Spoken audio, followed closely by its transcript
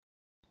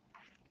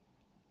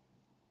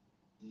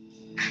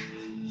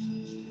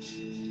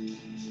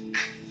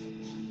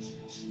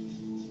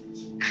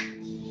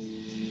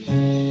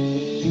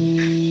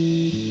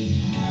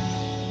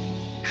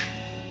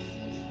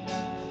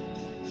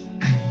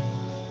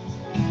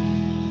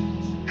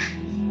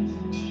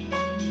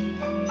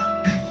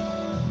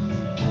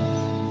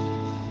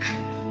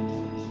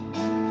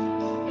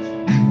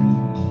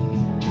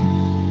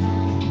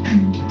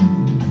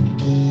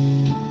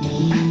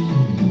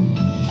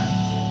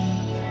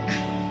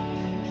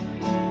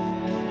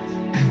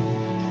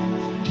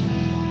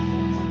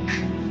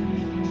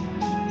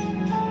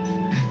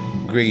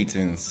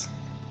Greetings.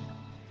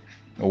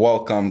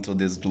 Welcome to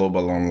this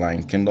global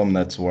online kingdom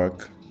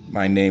network.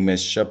 My name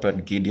is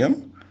Shepherd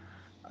Gideon,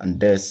 and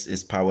this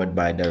is powered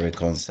by the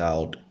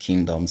Reconciled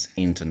Kingdoms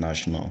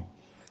International.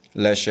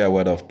 Let's share a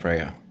word of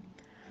prayer.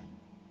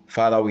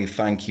 Father, we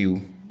thank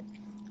you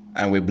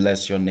and we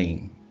bless your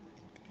name.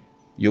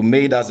 You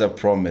made us a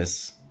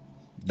promise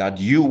that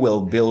you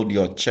will build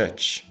your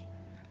church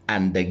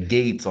and the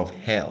gates of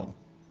hell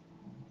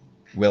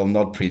will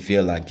not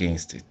prevail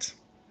against it.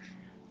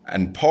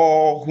 And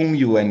Paul, whom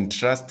you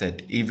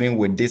entrusted even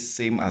with this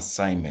same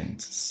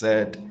assignment,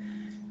 said,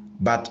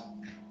 "But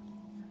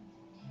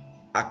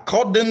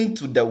according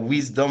to the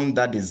wisdom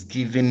that is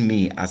given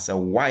me as a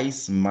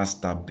wise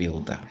master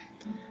builder,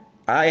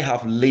 I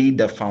have laid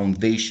the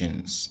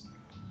foundations,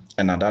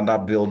 and another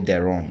built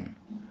thereon.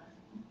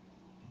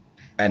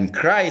 And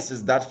Christ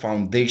is that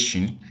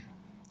foundation,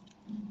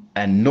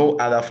 and no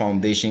other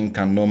foundation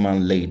can no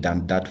man lay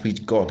than that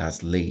which God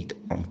has laid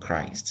on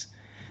Christ."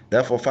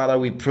 Therefore, Father,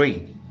 we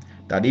pray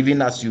that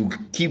even as you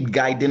keep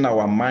guiding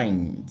our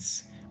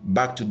minds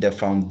back to the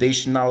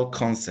foundational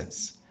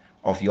concepts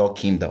of your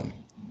kingdom,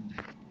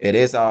 it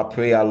is our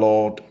prayer,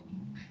 Lord,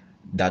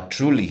 that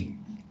truly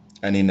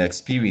and in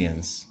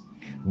experience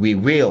we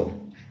will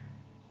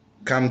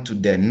come to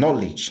the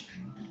knowledge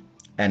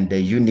and the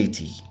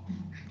unity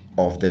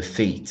of the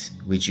faith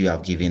which you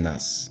have given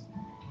us.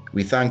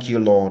 We thank you,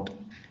 Lord,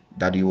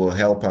 that you will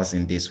help us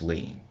in this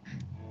way.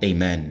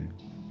 Amen.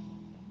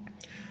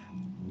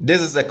 This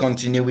is a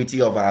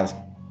continuity of our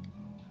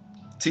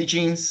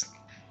teachings,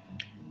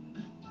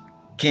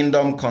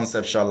 kingdom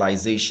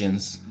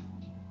conceptualizations.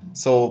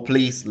 So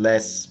please,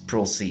 let's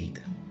proceed.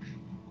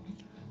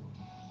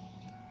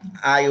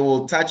 I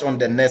will touch on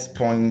the next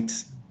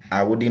point.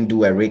 I wouldn't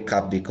do a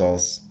recap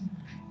because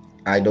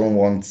I don't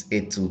want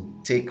it to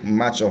take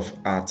much of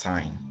our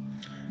time.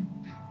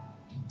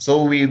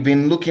 So we've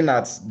been looking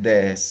at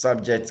the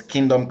subject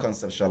kingdom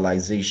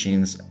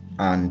conceptualizations,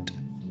 and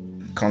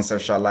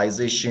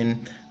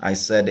conceptualization, I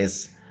said,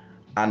 is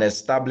an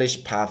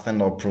established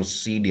pattern or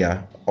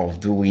procedure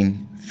of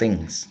doing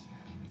things.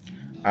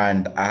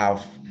 And I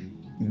have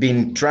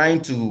been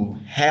trying to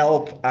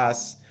help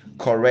us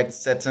correct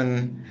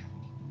certain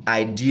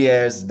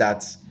ideas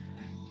that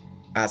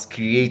has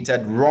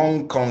created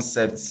wrong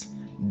concepts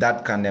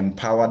that can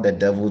empower the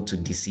devil to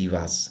deceive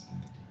us.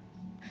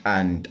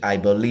 And I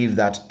believe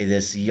that it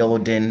is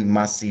yielding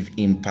massive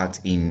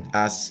impact in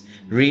us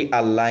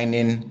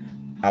realigning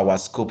our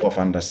scope of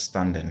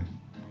understanding.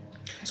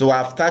 So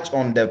I've touched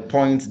on the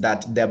point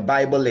that the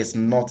Bible is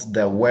not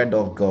the word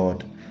of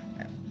God.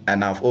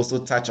 And I've also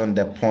touched on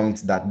the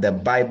point that the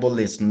Bible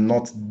is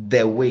not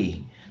the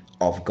way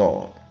of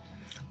God.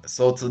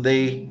 So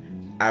today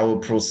I will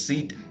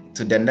proceed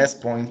to the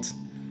next point,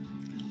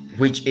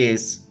 which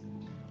is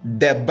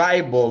the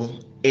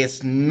Bible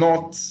is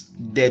not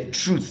the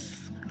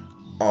truth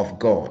of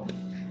God.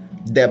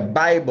 The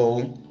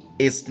Bible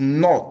is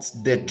not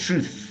the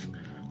truth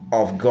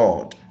of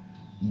God.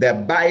 The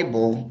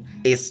Bible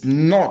is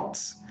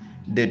not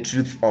the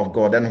truth of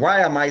God. And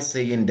why am I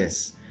saying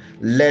this?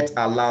 Let's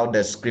allow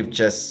the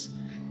scriptures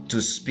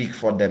to speak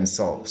for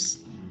themselves.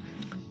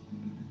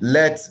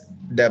 Let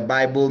the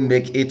Bible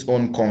make its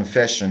own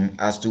confession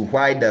as to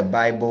why the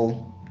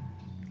Bible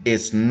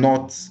is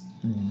not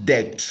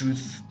the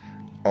truth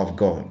of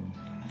God.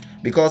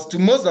 Because to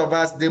most of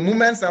us, the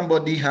moment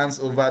somebody hands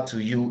over to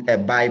you a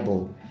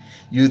Bible,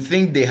 you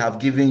think they have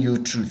given you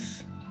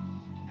truth.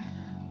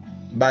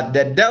 But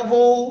the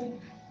devil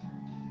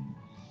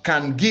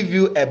can give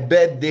you a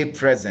birthday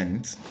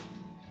present,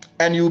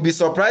 and you'll be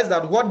surprised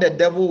at what the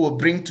devil will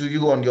bring to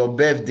you on your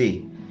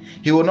birthday.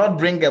 He will not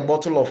bring a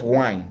bottle of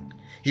wine.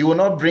 He will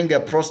not bring a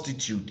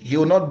prostitute. He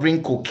will not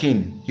bring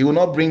cocaine. He will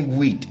not bring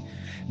weed.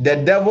 The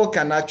devil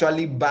can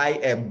actually buy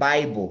a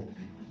Bible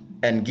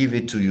and give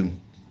it to you,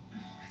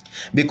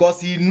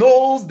 because he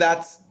knows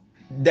that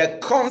the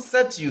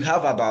concept you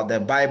have about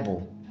the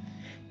Bible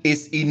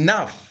is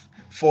enough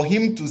for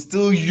him to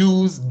still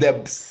use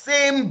the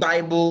same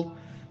Bible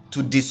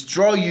to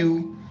destroy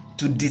you,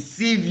 to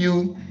deceive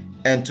you,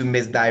 and to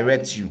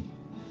misdirect you.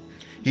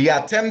 He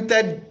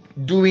attempted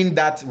doing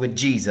that with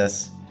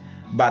Jesus,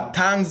 but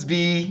thanks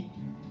be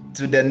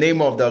to the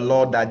name of the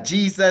Lord that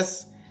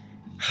Jesus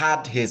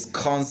had his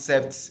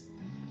concepts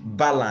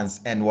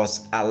balanced and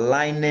was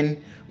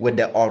aligning with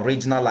the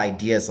original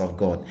ideas of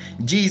God.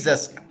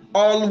 Jesus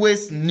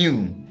always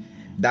knew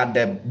that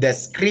the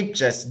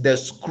scriptures, the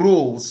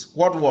scrolls,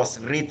 what was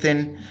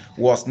written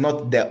was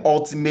not the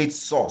ultimate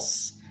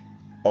source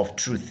of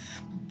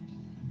truth.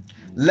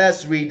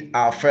 Let's read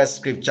our first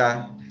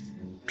scripture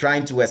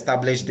trying to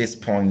establish this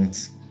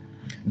point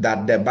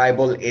that the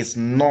Bible is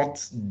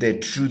not the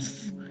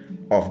truth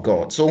of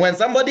God. So when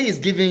somebody is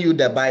giving you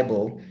the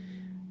Bible,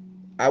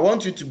 I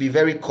want you to be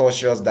very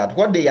cautious that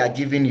what they are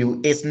giving you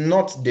is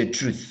not the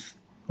truth.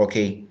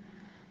 Okay?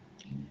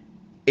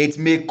 It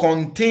may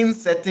contain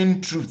certain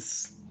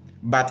truths,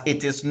 but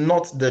it is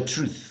not the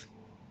truth.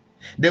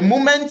 The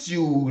moment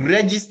you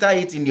register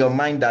it in your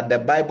mind that the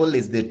Bible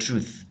is the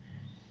truth,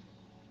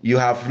 you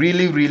have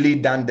really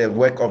done the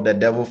work of the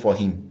devil for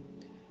him.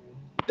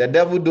 The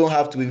devil don't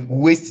have to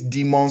waste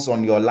demons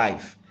on your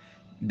life.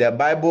 The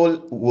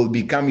Bible will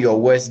become your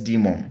worst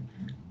demon.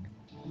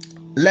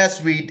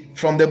 Let's read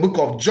from the book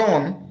of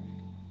John,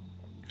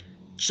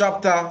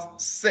 chapter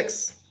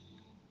 6,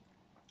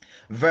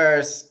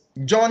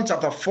 John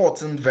chapter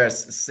 14,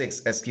 verse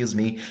 6,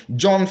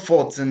 John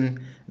 14,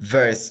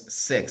 verse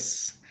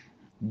 6.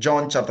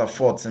 John chapter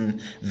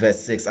 14, verse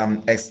 6.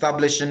 I'm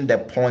establishing the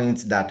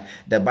point that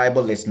the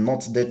Bible is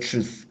not the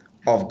truth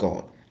of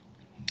God.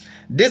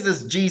 This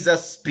is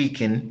Jesus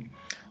speaking,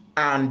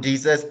 and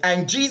Jesus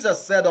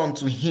said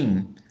unto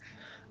him,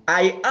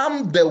 I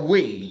am the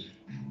way,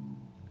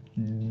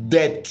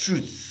 the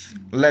truth.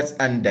 Let's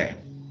end there.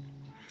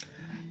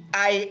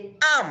 I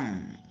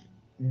am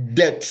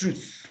the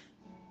truth.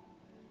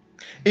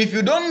 If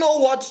you don't know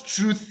what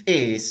truth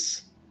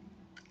is,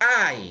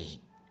 I,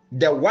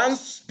 the one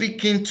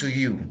speaking to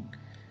you,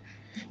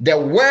 the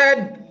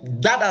word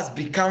that has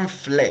become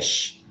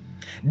flesh,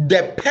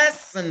 the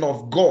person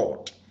of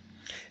God,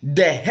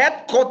 the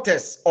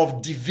headquarters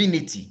of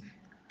divinity,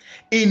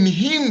 in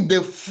him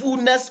the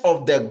fullness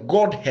of the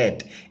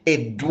Godhead,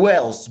 it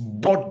dwells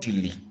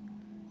bodily.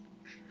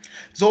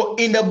 So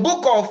in the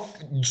book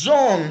of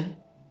John,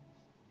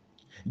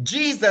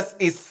 Jesus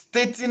is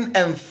stating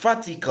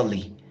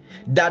emphatically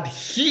that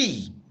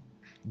he,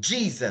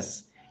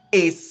 Jesus,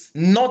 is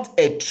not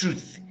a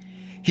truth.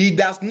 He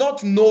does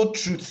not know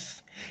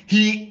truth.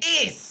 He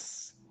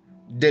is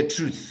the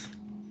truth.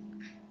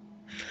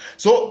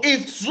 So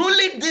if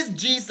truly this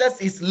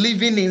Jesus is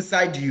living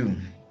inside you,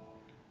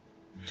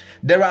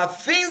 there are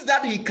things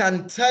that he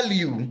can tell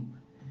you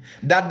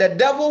that the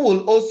devil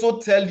will also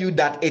tell you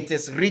that it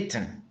is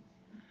written.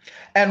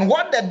 And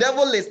what the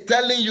devil is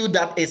telling you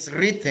that is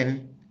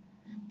written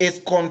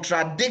is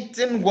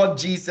contradicting what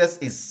Jesus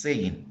is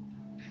saying.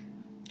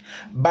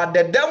 But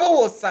the devil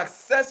will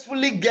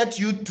successfully get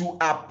you to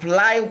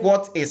apply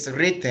what is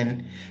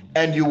written,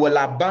 and you will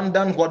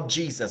abandon what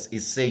Jesus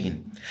is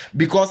saying.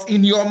 Because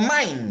in your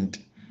mind,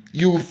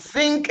 you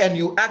think and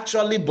you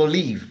actually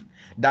believe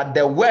that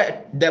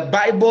the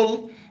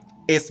Bible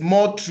is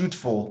more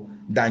truthful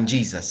than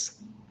Jesus.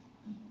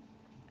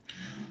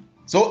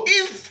 So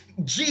if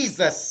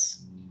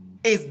Jesus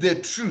is the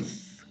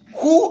truth,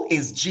 who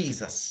is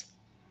Jesus?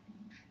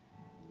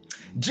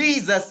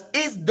 Jesus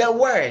is the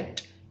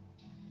Word.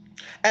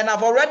 And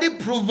I've already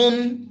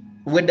proven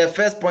with the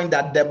first point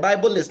that the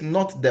Bible is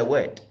not the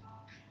Word.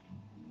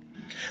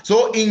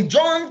 So in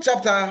John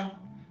chapter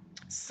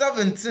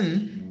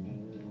 17,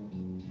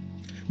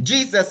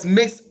 Jesus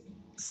makes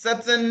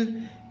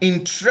certain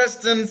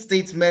interesting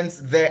statements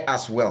there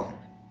as well.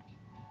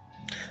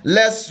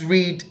 Let's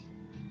read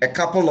a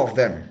couple of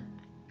them.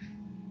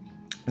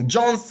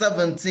 John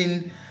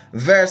 17,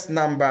 verse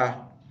number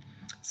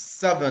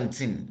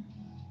 17.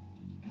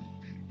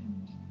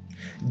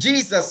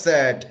 Jesus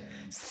said,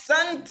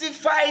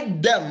 sanctify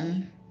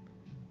them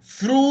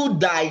through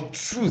thy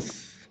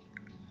truth.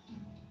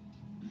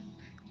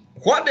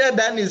 What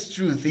then is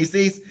truth? He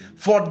says,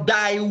 for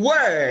thy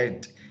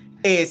word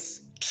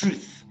is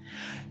truth.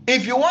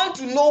 If you want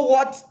to know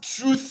what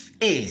truth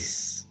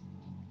is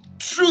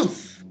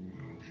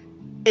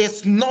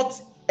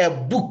not a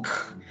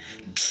book.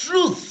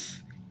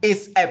 Truth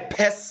is a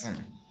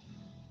person.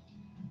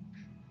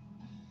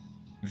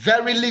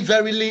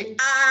 Verily,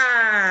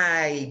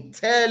 I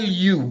tell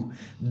you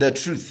the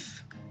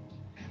truth.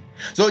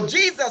 So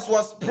Jesus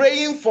was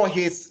praying for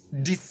his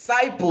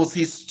disciples,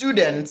 his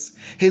students,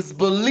 his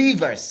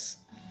believers.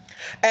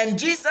 And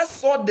Jesus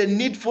saw the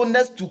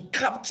needfulness to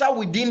capture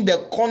within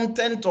the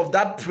content of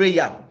that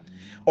prayer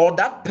or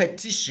that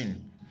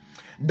petition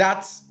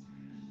that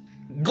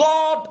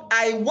God,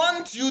 I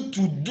want you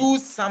to do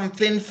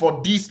something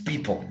for these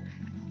people.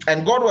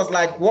 And God was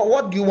like,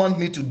 what do you want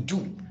me to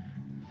do?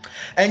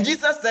 And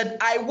Jesus said,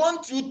 I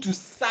want you to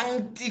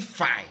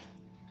sanctify.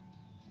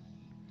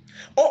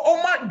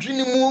 Oma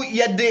dwenimu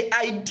yede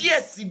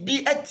ideas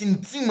bi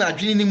etintim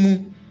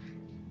adwenimu.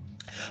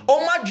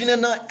 Oma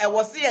dwenena e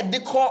wose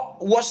yede ko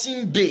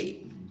washing bay.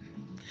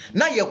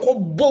 Na ye ko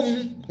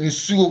bom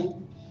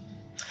nsuo.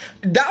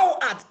 Thou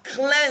art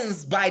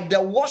cleansed by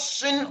the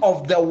washing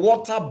of the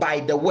water by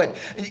the word.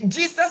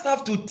 Jesus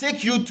have to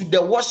take you to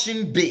the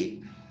washing bay.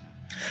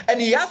 And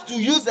he has to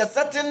use a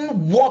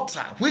certain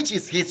water, which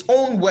is his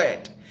own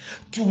word,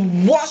 to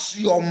wash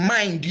your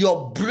mind,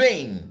 your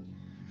brain,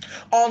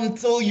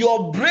 until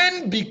your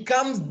brain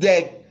becomes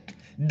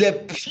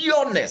the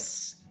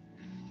pureness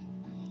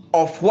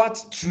of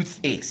what truth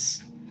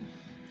is.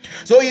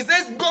 So he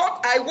says,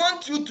 God, I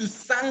want you to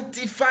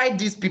sanctify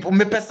these people.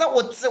 Me pesa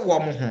wote wo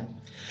mo ho.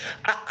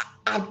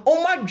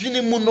 Oma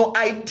dwene mu no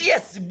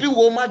ideas bi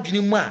wo ma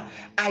dwene mu a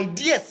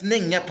ideas ne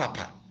nya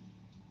papa.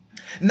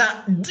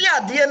 Na di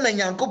ade na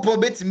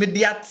Nyankopɔn betimi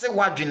de ate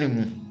wadwene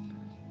mu.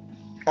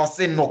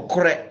 Ɔse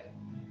nokore.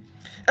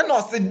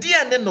 Ɛna ɔse di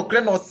ane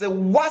nokore na ɔse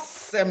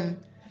wasɛm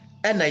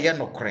ɛna yɛ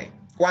nokore.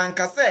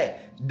 Wanka sɛ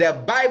the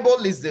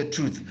Bible is the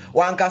truth.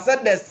 Wanka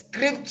sɛ the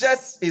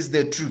scriptures is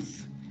the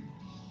truth.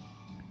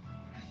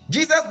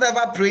 Jesus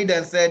never prayed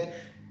and said,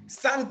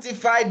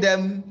 sanctify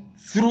them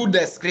through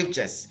the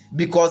scriptures,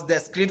 because the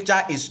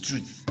scripture is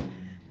truth.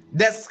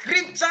 The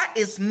scripture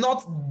is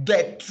not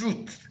the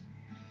truth.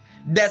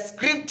 The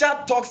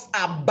scripture talks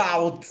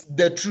about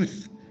the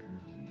truth.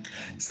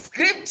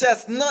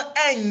 Scriptures no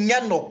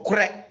enya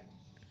nokore.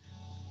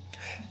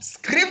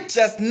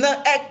 Scriptures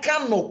no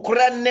eka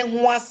nokore ne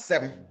ho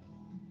asem.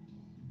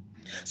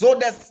 So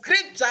the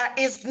scripture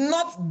is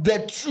not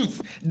the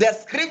truth. The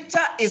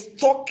scripture is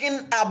talking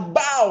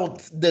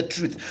about the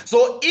truth.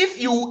 So if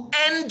you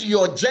end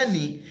your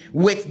journey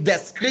with the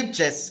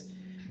scriptures,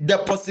 the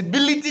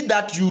possibility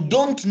that you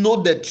don't know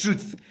the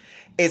truth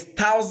is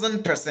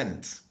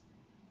 1000%.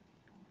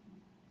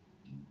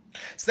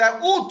 So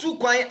utu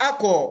kwan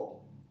ako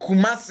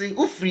Kumasi,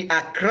 ufri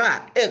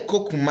Accra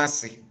eko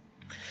Kumasi.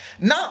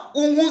 Na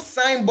uhu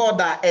signboard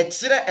a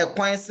echire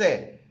ekwan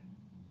se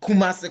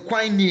Kumasi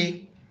kwan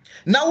ni.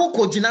 Na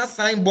ukojina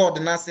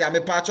signboard na se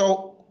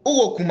amepacho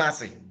uwo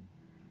Kumasi.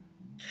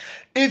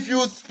 If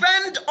you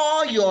spend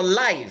all your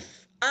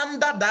life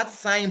under that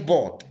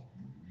signboard,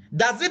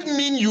 does it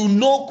mean you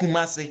know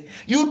Kumasi?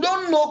 You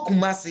don't know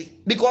Kumasi,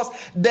 because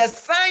the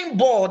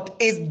signboard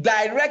is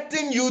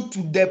directing you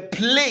to the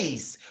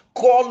place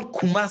called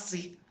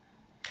Kumasi.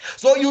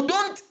 So you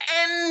don't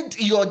end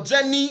your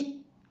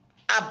journey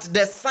at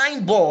the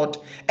signboard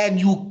and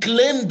you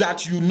claim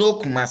that you know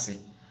Kumasi.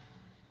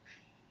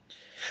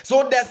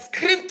 So the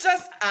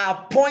scriptures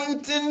are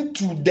pointing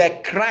to the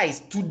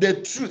Christ, to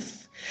the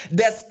truth.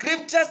 The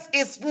scriptures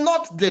is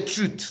not the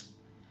truth.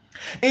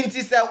 It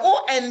is a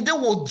end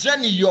will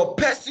journey your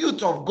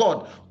pursuit of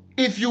God.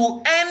 If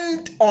you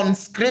end on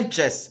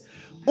scriptures,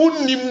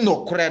 unim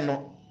no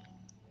kreno.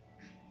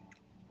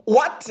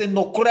 What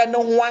no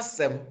kreno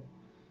wasem?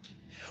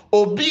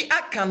 Obi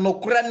aka no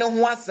kreno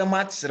wasem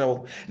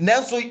achrew.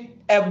 Nanso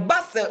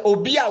eba se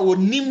obi a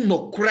onim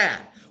no kra.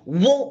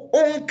 Wo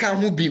onka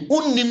hu bi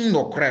unim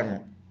no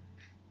kreno.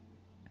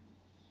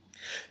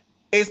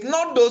 It's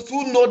not those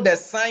who know the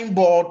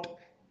signboard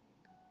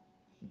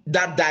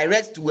that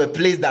directs to a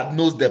place that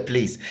knows the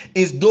place.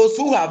 It's those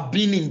who have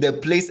been in the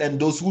place and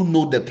those who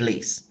know the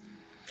place.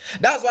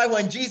 That's why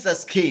when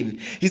Jesus came,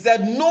 he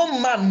said, no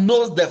man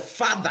knows the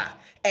Father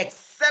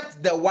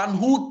except the one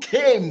who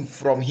came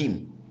from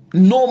him.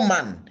 No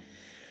man.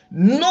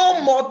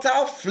 No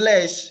mortal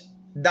flesh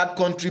that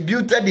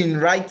contributed in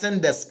writing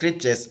the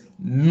scriptures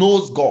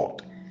knows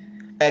God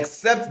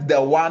except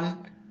the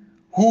one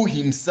who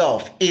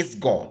himself is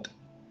God.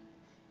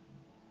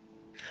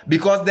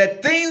 Because the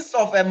things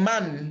of a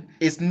man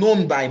is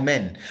known by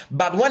men.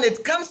 But when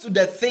it comes to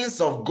the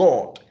things of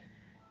God,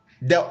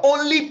 the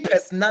only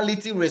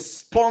personality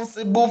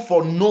responsible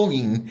for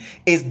knowing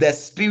is the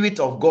Spirit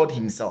of God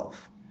himself.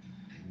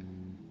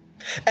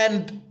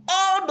 And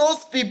all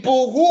those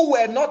people who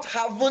were not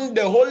having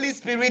the Holy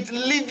Spirit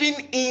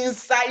living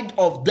inside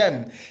of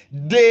them,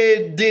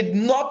 they did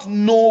not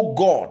know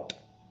God.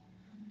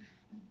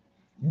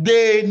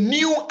 They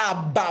knew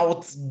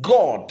about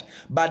God,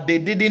 but they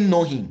didn't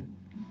know him.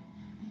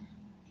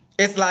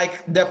 It's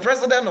like the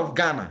president of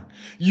Ghana.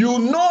 You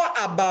know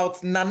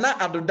about Nana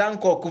Addo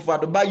Dankwa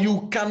Akufo-Addo, but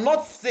you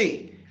cannot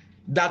say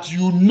that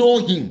you know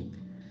him.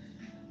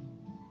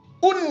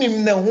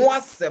 Unim ne ho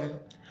asem,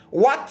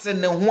 what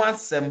ne ho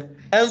asem,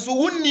 and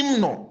so unim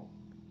no.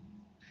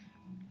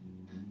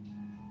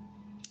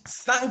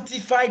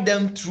 Sanctify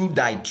them through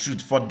thy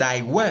truth, for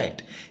thy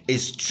word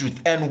is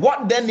truth. And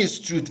what then is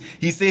truth?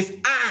 He says,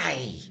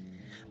 I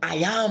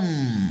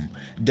am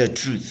the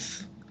truth.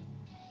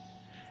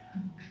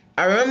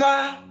 I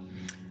remember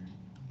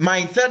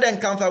my third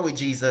encounter with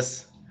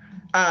Jesus,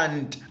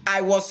 and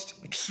I was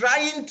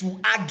trying to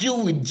argue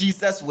with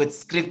Jesus with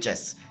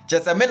scriptures.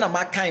 Just a man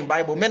my kind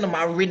Bible, man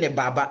my reading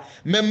Baba,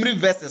 memory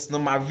verses no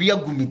my real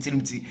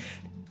gumitimti.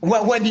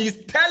 When he's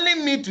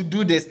telling me to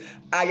do this,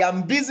 I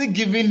am busy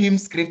giving him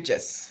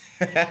scriptures.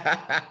 And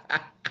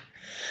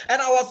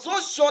I was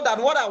so sure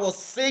that what I was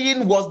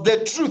saying was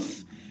the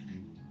truth.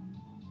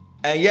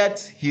 And yet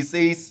he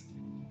says,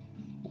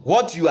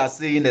 what you are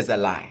saying is a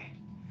lie.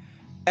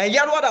 And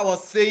yet what I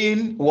was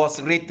saying was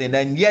written,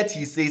 and yet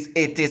he says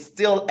it is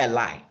still a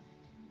lie.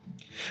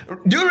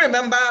 Do you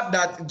remember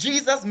that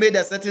Jesus made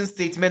a certain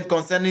statement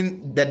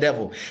concerning the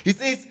devil? He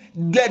says,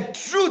 the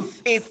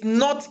truth is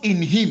not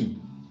in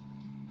him.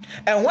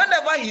 And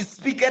whenever he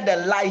speaketh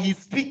a lie, he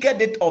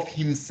speaketh it of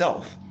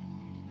himself.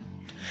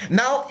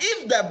 Now,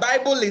 if the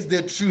Bible is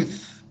the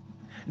truth,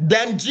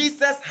 then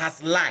Jesus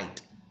has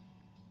lied.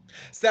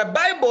 The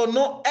Bible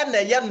no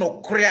ene ye no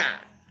krea.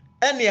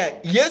 Ene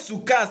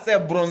Yesu ka se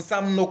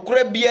bronsam no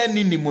krea bia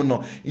ni nimu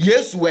no.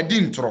 Yesu wedi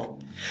ntro.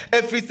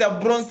 Efri se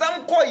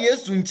bronsam ko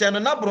Yesu nche no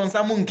na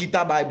bronsam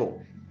nkita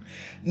Bible.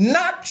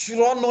 Na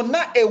tro no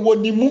na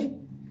ewonimu.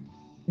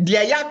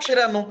 Dia ya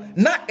twere no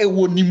na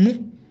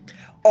ewonimu.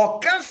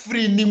 Oka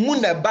firi nimu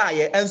na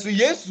baye enso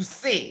Yesu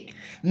se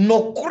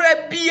no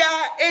krea bia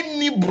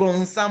eni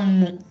bronsam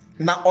mu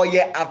na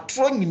oye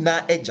atro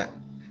nyina eja.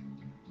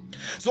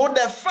 So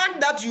the fact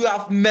that you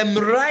have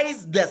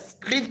memorized the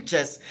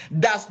scriptures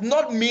does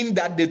not mean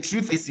that the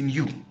truth is in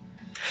you.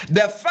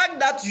 The fact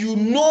that you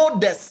know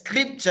the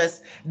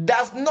scriptures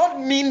does not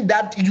mean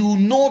that you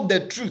know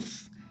the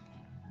truth.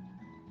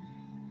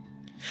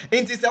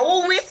 It is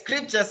a way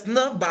scriptures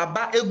na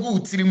baba egu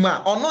utirim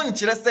a ono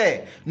nkyere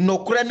se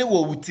nokora ne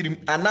wo utirim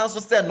ananso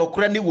se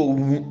nokora ne wo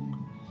wu.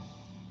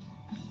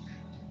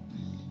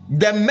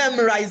 The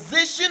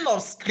memorization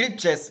of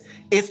scriptures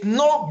is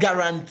no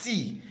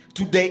guarantee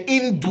to the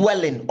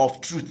indwelling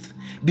of truth,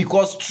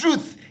 because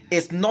truth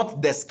is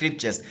not the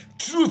scriptures,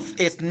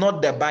 truth is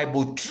not the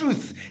Bible,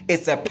 truth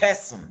is a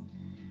person.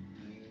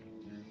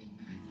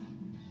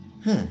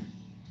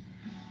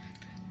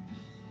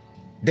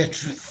 The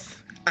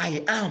truth.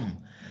 I am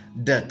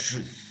the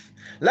truth.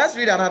 Let's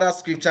read another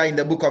scripture in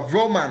the book of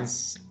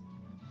Romans.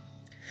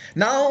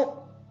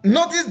 Now,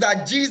 notice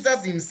that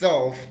Jesus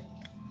himself,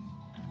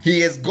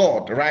 he is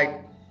God, right?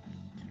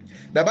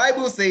 The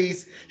Bible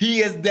says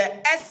he is the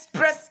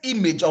express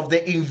image of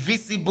the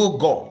invisible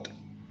God.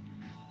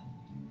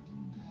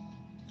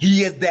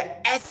 He is the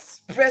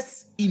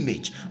express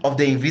image of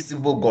the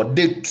invisible God,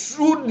 the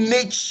true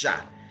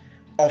nature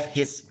of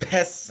his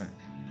person.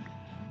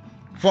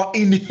 For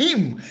in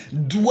him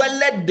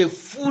dwelleth the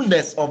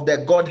fullness of the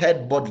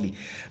Godhead bodily.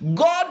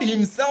 God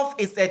himself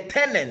is a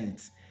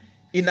tenant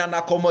in an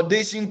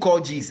accommodation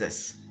called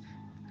Jesus.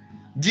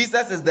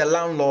 Jesus is the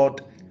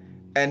landlord,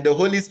 and the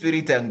Holy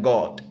Spirit and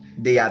God,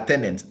 they are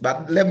tenants.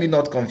 But let me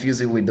not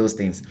confuse you with those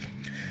things.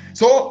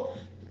 So,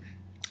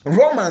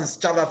 Romans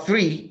chapter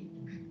 3,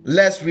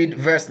 let's read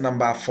verse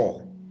number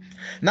 4.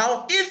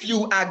 Now, if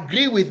you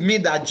agree with me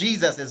that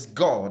Jesus is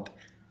God,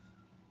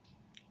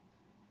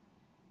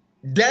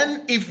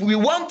 then if we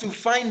want to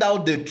find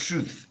out the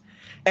truth,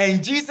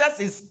 and Jesus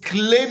is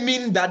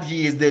claiming that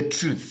he is the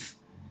truth,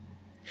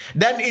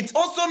 then it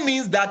also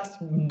means that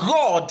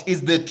God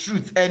is the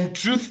truth and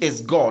truth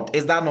is God.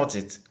 Is that not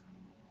it?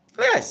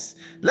 Yes,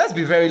 let's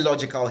be very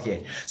logical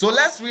here. So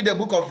let's read the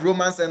book of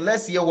Romans and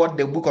let's hear what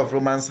the book of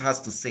Romans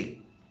has to say.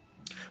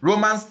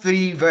 Romans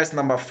 3 verse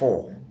number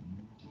 4.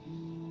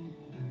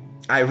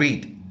 I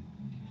read,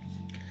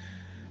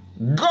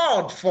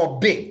 God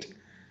forbid,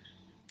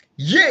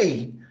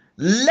 yea,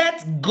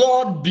 let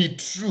God be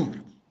true.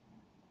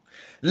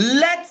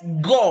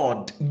 Let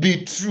God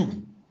be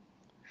true.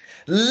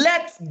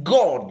 Let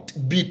God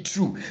be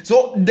true.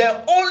 So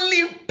the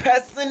only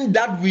person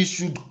that we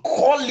should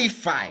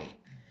qualify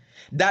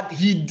that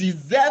he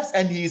deserves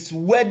and he is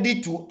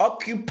worthy to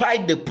occupy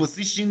the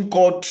position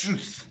called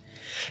truth,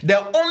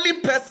 the only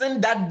person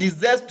that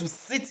deserves to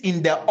sit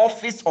in the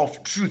office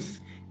of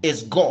truth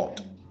is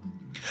God.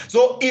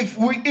 So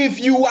if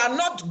you are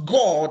not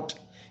God,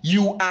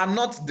 you are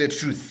not the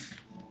truth.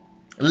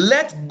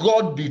 Let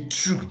God be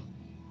true,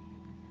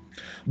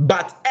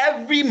 but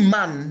every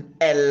man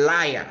a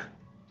liar,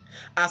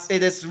 as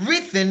it is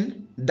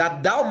written,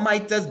 that thou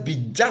mightest be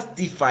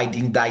justified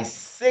in thy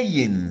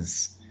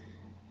sayings.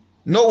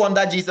 No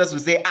wonder Jesus will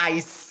say, I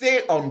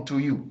say unto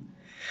you.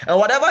 And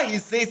whatever he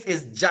says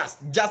is just.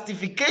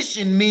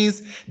 Justification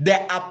means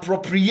the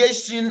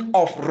appropriation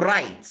of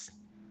rights.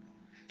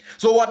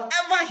 So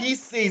whatever he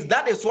says,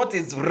 that is what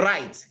is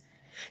right.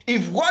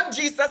 If what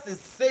Jesus is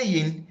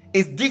saying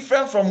is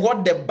different from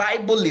what the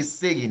Bible is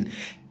saying,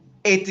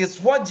 it is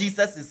what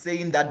Jesus is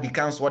saying that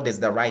becomes what is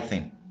the right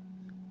thing.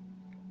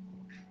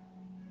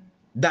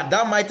 That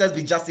thou mightest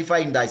be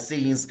justified in thy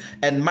sayings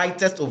and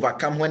mightest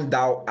overcome when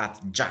thou art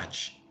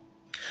judged.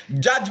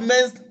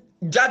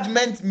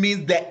 Judgment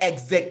means the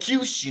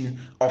execution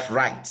of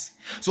rights.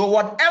 So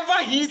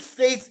whatever he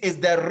says is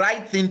the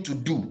right thing to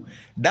do,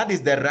 that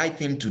is the right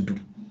thing to do.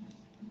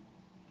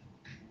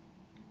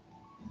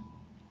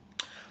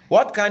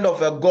 What kind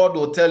of a God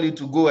will tell you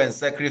to go and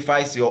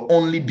sacrifice your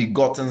only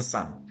begotten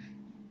son?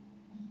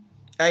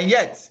 And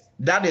yet,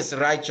 that is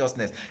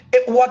righteousness.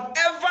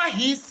 Whatever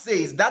he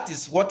says, that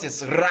is what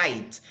is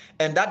right,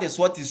 and that is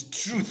what is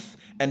truth,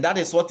 and that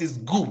is what is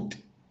good.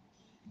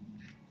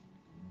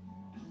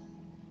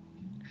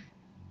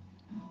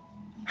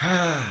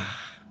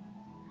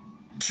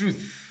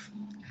 Truth.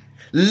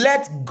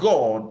 Let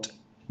God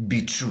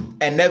be true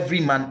and every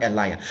man a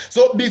liar.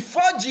 So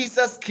before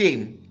Jesus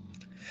came,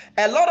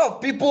 a lot of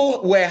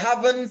people were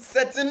having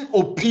certain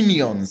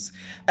opinions.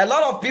 A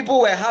lot of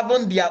people were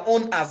having their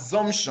own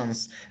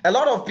assumptions. A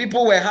lot of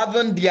people were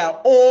having their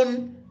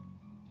own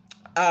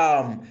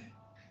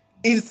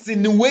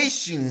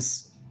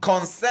insinuations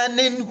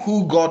concerning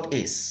who God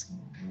is.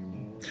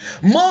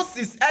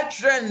 Moses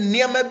ɛtwerɛ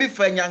nneɛma bi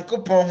fa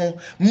Nyankopɔn ho.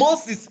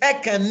 Moses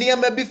ɛka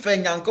nneɛma bi fa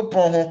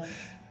Nyankopɔn ho.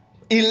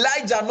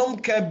 Elijah nom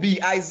can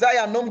be,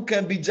 Isaiah nom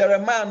can be,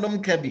 Jeremiah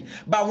nom can be.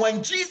 But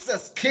when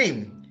Jesus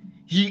came,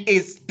 he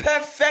is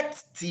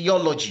perfect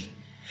theology.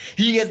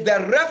 He is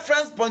the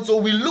reference point. So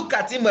we look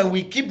at him and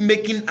we keep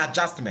making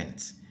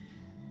adjustments.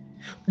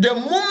 The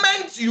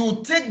moment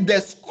you take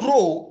the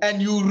scroll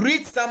and you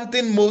read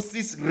something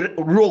Moses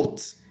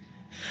wrote,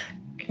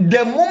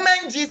 the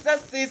moment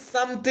Jesus says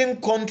something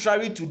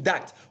contrary to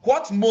that,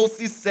 what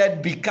Moses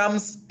said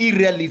becomes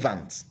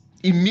irrelevant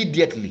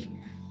immediately.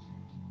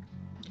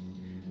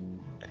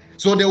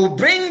 So they will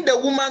bring the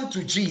woman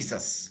to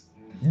Jesus,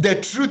 the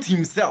truth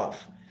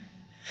himself.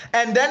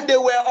 And then they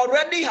were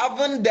already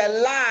having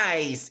the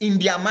lies in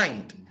their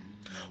mind.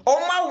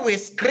 Oma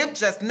with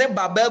scriptures ne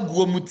baba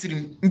gu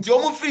omutirim. Nti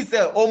omu free say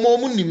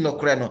omu nim no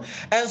kre no.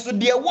 And so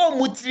the wo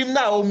omutirim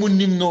na omu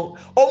nim no,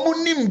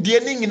 omu nim de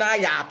ni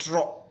nyina ya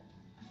atro.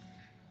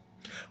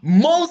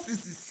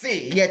 Moses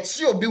say ye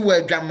chi obi wa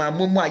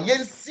adwamamu a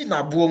yensi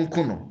na bo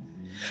nku no.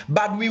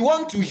 But we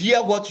want to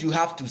hear what you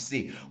have to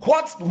say.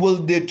 What will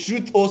the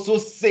truth also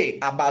say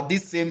about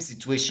this same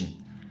situation?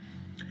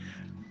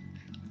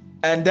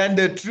 And then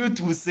the truth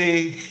will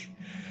say,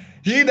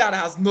 he that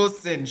has no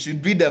sin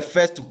should be the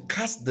first to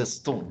cast the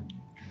stone.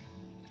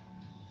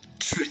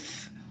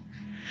 Truth.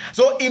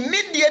 So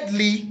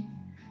immediately,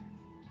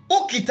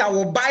 ukita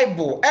wo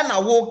Bible and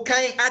awo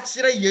kan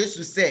achire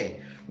Yesu say,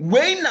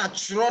 we na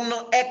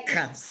chrono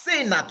eka,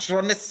 say na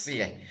chrono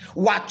say,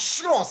 what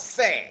chro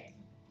say.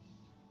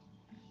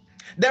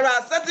 There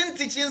are certain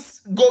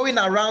teachings going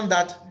around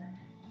that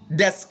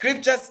the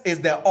scriptures is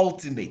the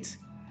ultimate.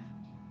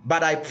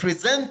 But I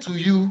present to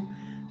you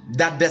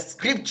that the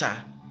scripture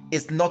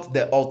is not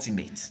the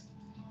ultimate.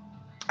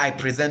 I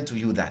present to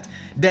you that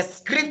the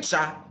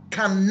scripture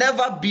can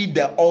never be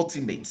the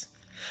ultimate,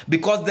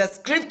 because the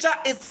scripture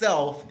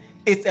itself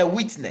is a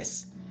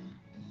witness.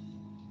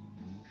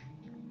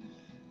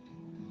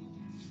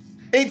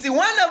 It's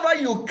whenever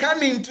you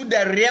come into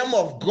the realm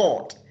of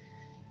God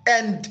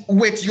and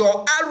with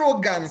your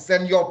arrogance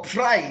and your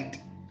pride,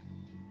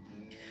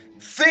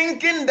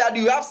 thinking that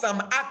you have some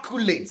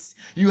accolades,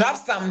 you have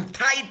some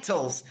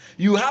titles,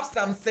 you have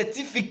some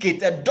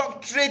certificate, a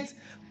doctorate,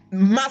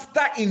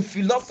 master in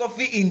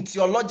philosophy, in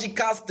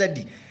theological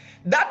study,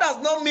 that does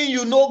not mean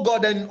you know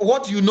God, and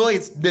what you know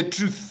is the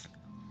truth.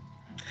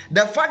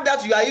 The fact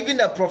that you are even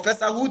a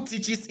professor who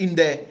teaches in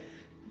the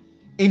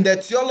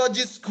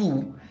theology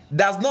school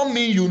does not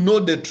mean you know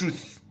the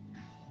truth.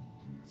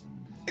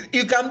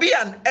 You can be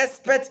an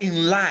expert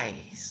in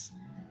lies.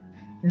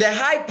 The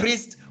high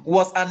priest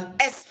was an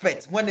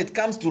expert when it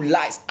comes to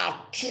lies. A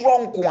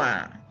strong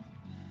one.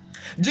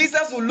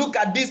 Jesus will look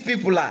at these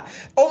people like,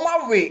 oh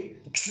my way,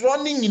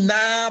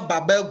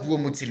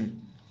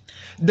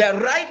 the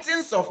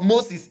writings of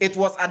Moses, it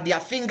was at their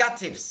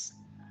fingertips.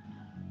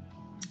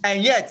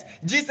 And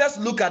yet, Jesus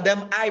look at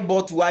them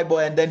eyeball to eyeball,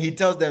 and then he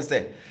tells them,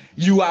 say,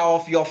 you are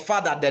of your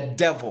father, the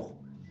devil,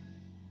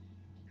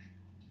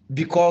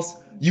 because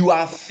you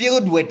are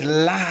filled with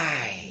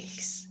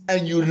lies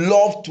and you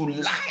love to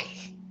lie.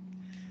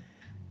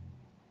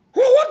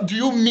 What do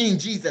you mean,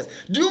 Jesus?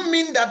 Do you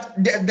mean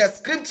that the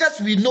scriptures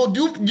we know,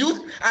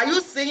 are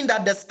you saying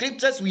that the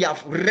scriptures we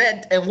have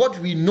read and what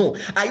we know,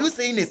 are you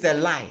saying it's a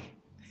lie?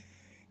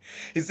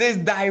 He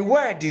says, thy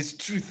word is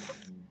truth.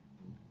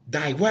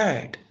 Thy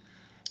word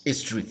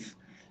is truth.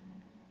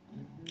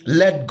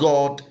 Let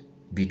God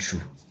be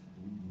true.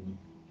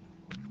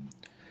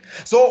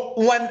 So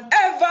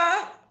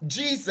whenever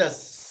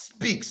Jesus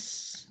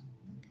speaks,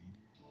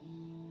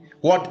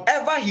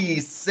 whatever he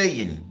is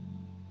saying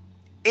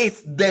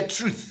is the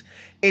truth.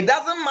 It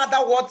doesn't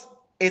matter what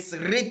is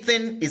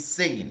written is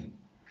saying.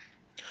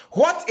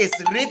 What is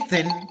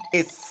written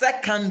is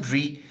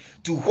secondary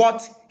to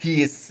what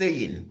he is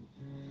saying.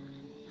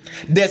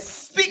 The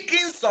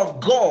speakings of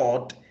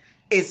God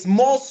is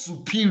more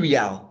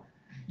superior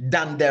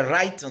than the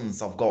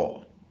writings of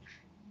God,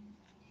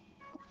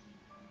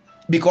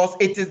 because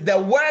it is the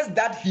words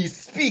that he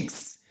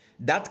speaks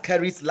that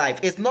carries life.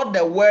 It's not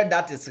the word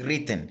that is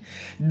written.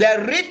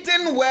 The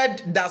written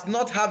word does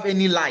not have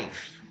any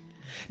life.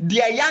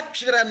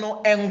 That's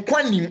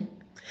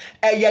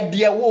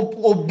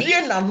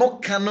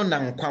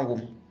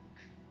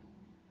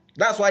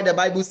why the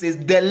Bible says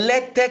the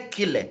letter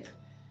killeth.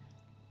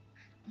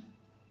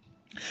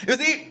 You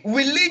see,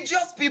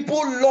 religious people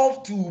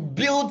love to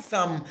build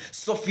some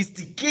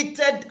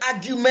sophisticated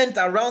argument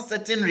around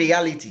certain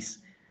realities.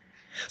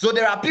 So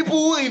there are people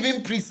who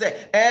even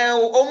say,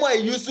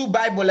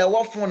 Bible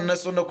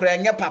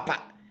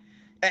papa.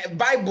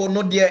 Bible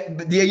no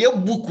the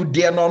book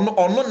there no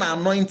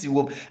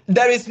anointing.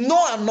 There is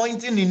no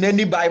anointing in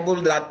any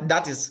Bible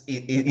that is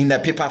in a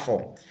paper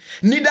form.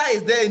 Neither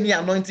is there any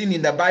anointing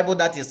in the Bible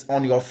that is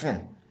on your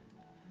phone.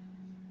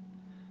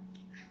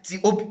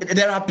 See,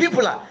 there are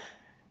people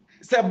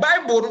say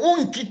Bible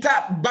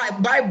unkita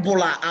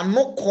Bible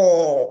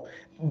anoko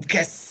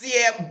kese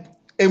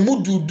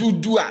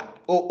emudududu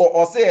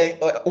or say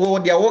or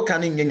their work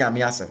can in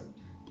nyame asem.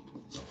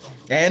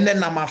 And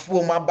then I'm a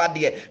fool, my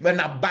body, when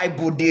a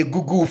Bible, they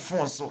Google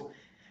phone so.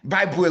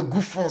 Bible a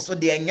good phone so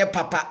they nye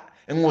papa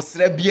and was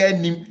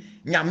rebianim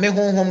nyame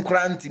honhom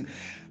krantim.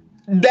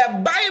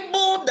 The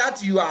Bible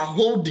that you are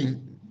holding,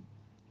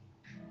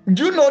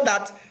 do you know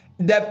that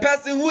the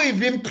person who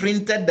even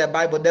printed the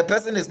Bible, the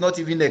person is not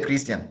even a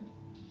Christian?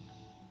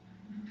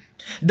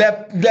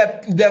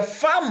 The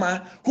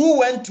farmer who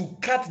went to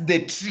cut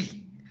the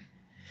tree,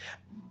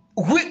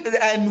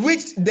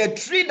 which the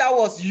tree that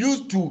was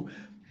used to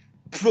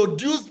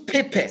produce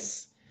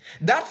papers,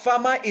 that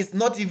farmer is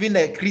not even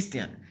a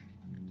Christian.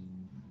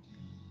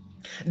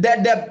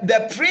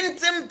 The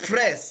printing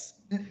press,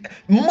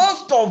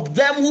 most of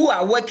them who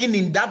are working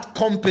in that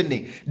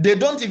company, they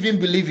don't even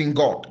believe in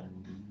God.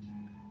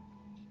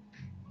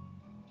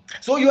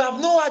 So you have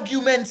no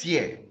argument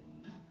here.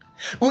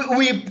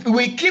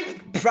 We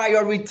keep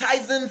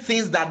prioritizing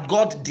things that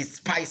God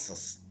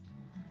despises.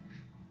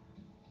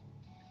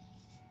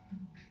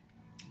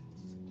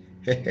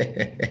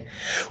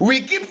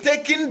 We keep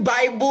taking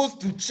Bibles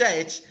to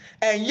church,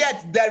 and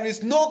yet there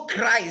is no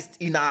Christ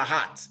in our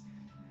heart.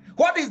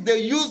 What is the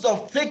use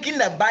of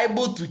taking a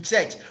Bible to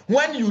church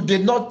when you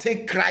did not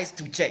take Christ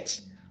to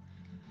church?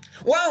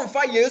 One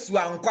fa Yesu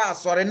ankwa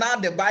asore na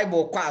the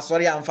Bible kwa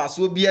asore amfa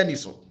so bia ni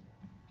so.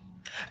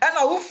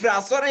 Ena wo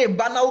fra asore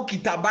ba na wo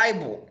kita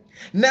Bible.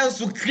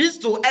 Nanso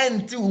Kristo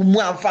enti wo mu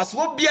amfa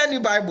so bia ni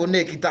Bible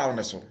na kita wo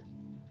ne so.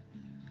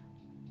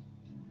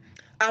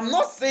 I'm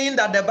not saying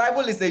that the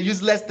Bible is a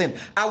useless thing.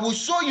 I will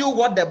show you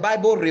what the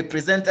Bible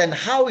represents and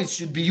how it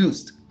should be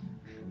used.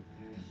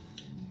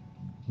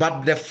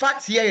 But the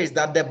fact here is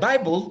that the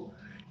Bible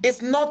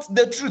is not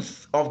the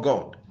truth of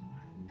God.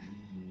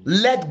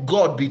 Let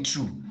God be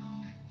true.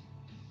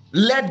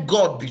 Let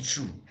God be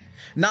true.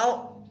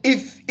 Now,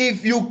 if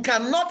you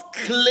cannot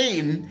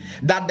claim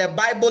that the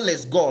Bible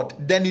is God,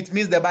 then it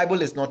means the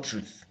Bible is not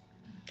truth.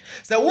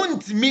 So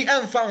won't me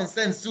and found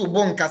sense to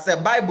bonka say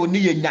Bible ni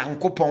ye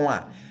nyankopon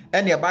a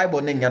and your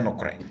Bible ni nya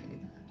nokore.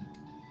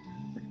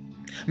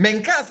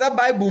 Menka say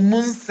Bible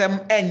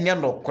munsem enya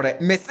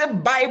nokore. Me say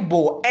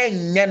Bible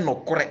enya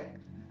nokore.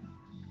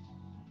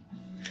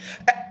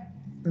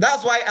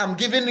 That's why I'm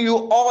giving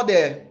you all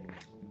the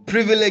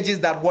privileges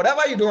that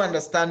whatever you don't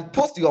understand,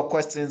 post your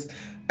questions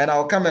and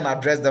I'll come and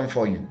address them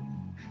for you.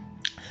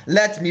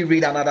 Let me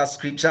read another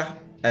scripture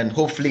and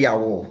hopefully I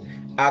will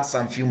add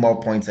some few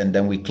more points and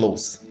then we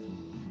close.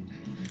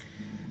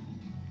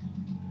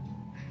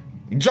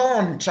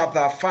 John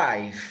chapter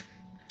 5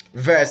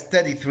 verse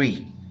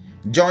 33.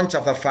 John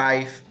chapter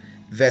 5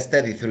 verse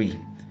 33.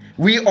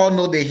 We all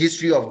know the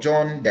history of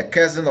John, the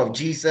cousin of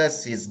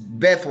Jesus. His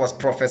birth was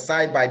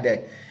prophesied by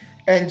the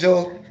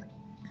angel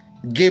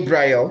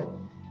Gabriel.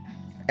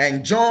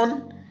 And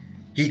John,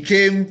 he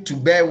came to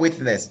bear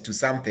witness to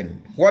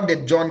something. What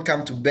did John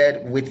come to bear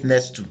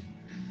witness to?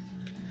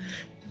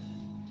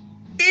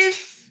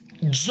 If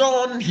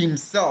John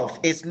himself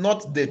is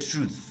not the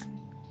truth,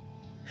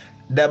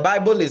 the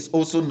Bible is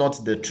also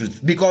not the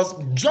truth. Because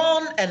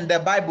John and the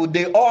Bible,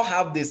 they all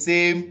have the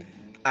same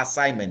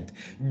assignment.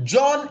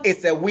 John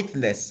is a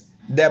witness.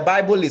 The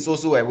Bible is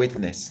also a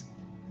witness.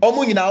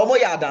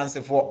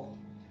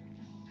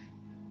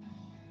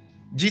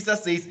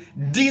 Jesus says,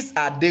 these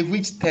are they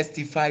which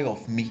testify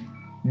of me.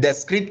 The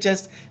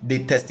scriptures,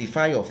 they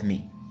testify of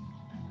me.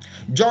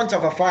 John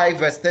chapter 5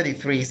 verse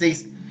 33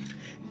 says,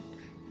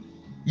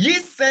 ye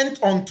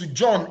sent unto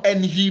John,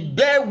 and he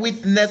bare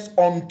witness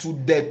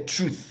unto the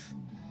truth.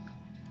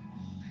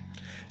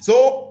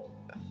 So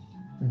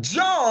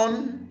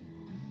John,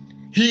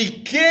 he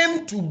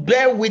came to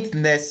bear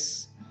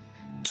witness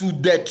to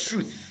the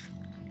truth,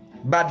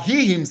 but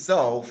he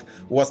himself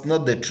was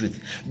not the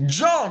truth.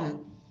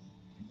 John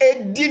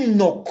edi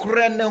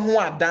nokre ne ho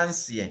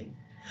adanse,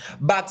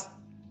 but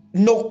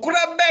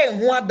nokre be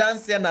ho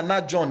adanse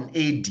na John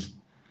edi.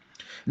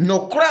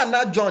 Nokre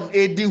na John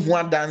edi ho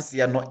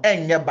adanse no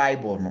enye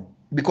Bible no,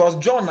 because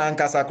John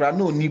ankasa kra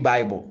no ni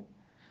Bible.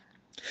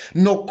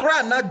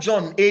 Nokre na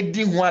John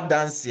edi ho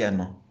adanse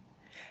no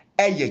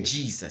eye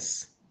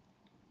Jesus.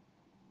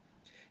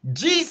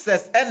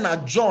 Jesus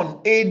and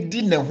John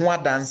edi ne ho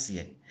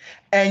adanse.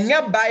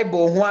 Enye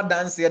Bible ho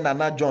adanse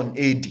na John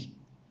edi.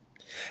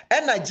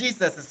 And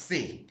Jesus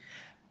say,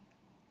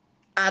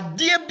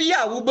 adie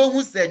bia wo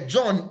behu se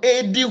John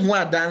edi ho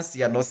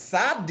adanse no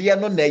sa de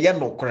no na ye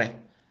nokre.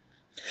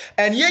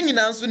 And ye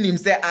nyina nso nim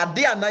se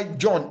ade ana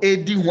John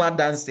edi ho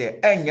adanse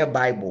enye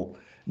Bible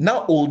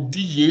na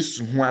odi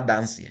Yesu ho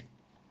adanse.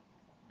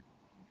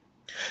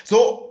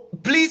 So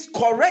please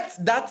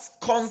correct that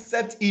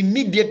concept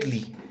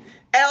immediately,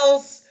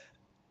 else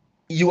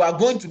you are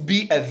going to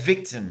be a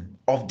victim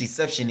of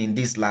deception in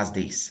these last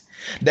days.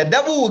 The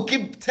devil will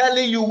keep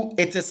telling you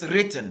it is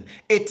written,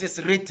 it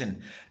is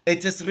written,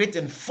 it is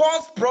written.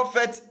 False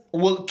prophets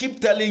will keep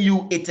telling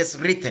you it is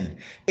written,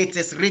 it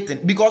is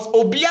written, because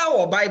obia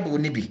or Bible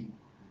nibi.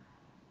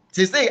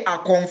 They say a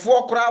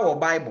comfort kra or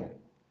Bible.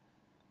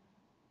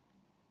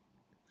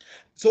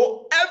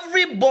 So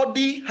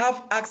everybody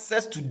have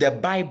access to the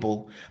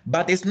Bible,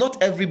 but it's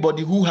not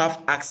everybody who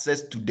have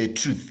access to the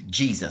truth,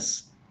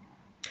 Jesus.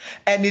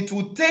 And it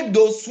will take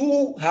those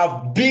who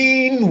have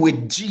been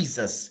with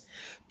Jesus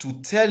to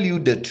tell you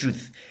the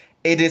truth.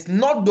 It is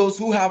not those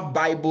who have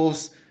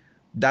Bibles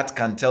that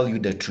can tell you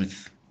the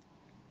truth.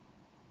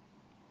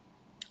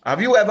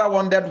 Have you ever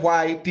wondered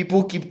why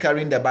people keep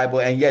carrying the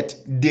Bible and yet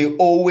they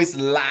always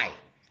lie?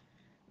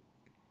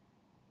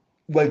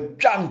 Well,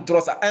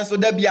 and so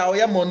there be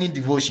our morning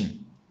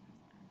devotion.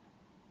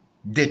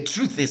 The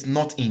truth is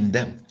not in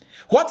them.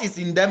 What is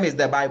in them is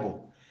the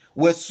Bible.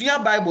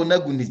 Wesua Bible na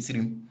gu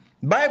nitirim.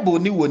 Bible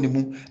ni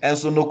wonimu and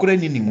so nokore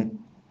ni nimu.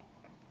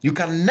 You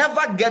can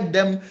never get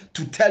them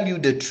to tell you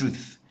the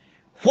truth.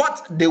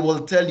 What they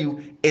will tell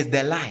you is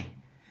the lie.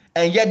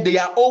 And yet they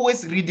are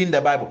always reading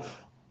the Bible.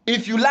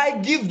 If you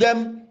like, give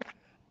them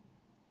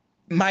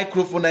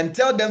microphone and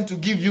tell them to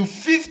give you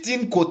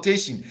 15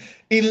 quotations.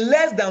 In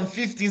less than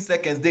 15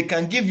 seconds, they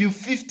can give you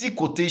 50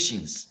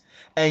 quotations.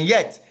 And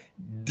yet,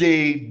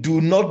 they do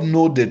not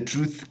know the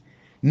truth.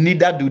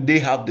 Neither do they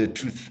have the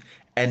truth.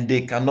 And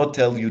they cannot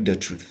tell you the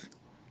truth.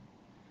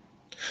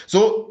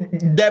 So,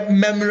 the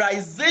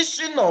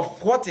memorization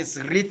of what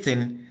is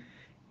written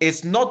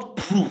is not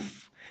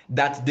proof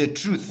that the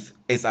truth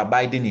is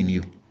abiding in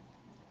you.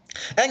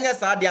 Enye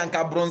saa de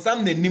anka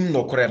bronsam nanim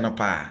nokore no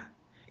pa.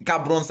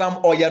 Ka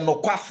bronsam oye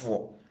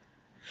nokwafo.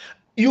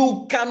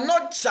 You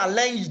cannot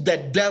challenge the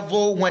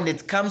devil when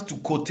it comes to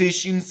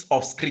quotations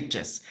of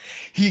scriptures.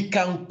 He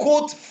can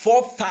quote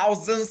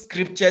 4,000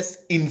 scriptures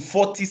in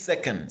 40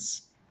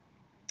 seconds.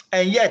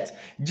 And yet,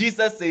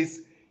 Jesus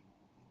says,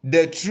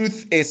 the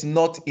truth is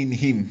not in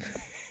him.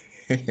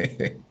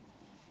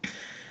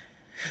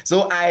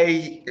 So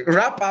I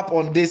wrap up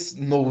on this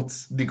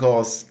note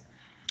because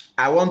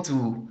I want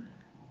to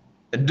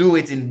do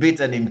it in bits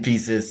and in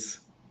pieces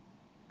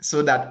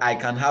so that I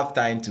can have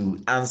time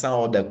to answer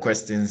all the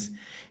questions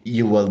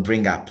you will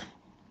bring up.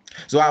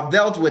 So I've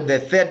dealt with the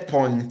third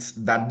point,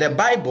 that the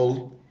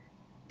Bible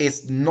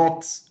is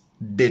not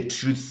the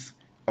truth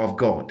of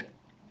God.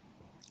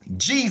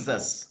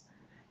 Jesus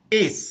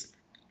is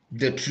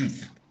the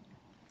truth.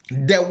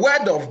 The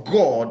word of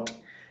God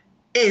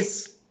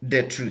is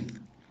the truth.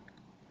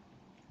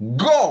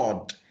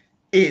 God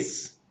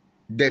is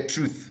the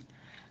truth.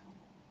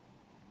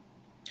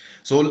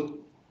 So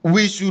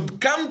we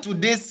should come to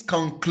this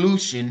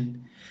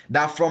conclusion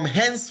that from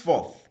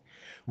henceforth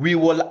we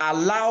will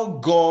allow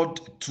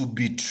God to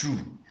be true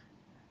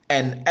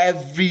and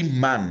every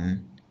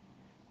man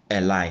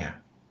a liar.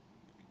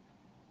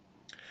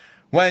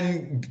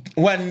 When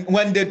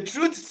the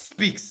truth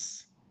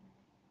speaks,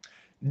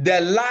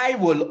 the lie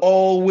will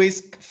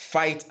always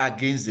fight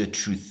against the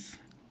truth.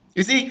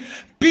 You see,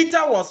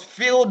 Peter was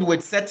filled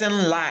with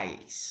certain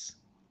lies.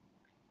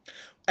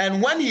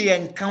 And when he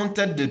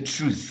encountered the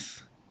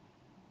truth,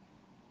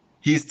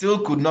 he still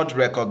could not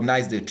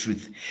recognize the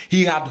truth.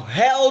 He had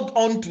held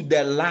on to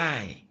the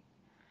lie.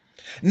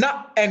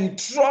 Na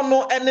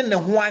entrono ene ne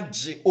ho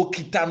agye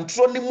okita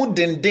ntro ne mu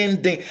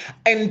dendenden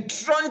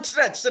entro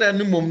nkyerɛkyerɛ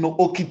ne mom no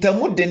okita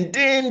mu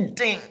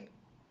dendenden.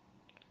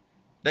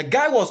 The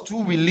guy was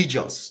too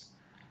religious.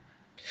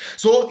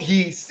 So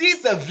he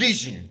sees a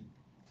vision.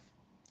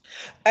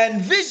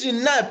 And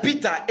vision na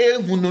Peter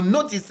ehunu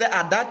notice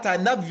at that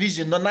time that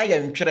vision no na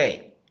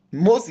yɛntwerɛ.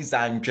 Moses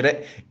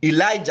antwerɛ,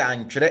 Elijah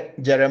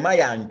antwerɛ,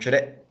 Jeremiah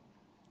antwerɛ.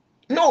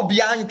 No be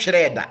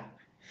antwerɛ da.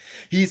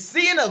 He's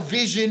seeing a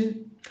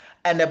vision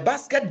and a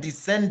basket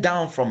descend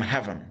down from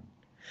heaven.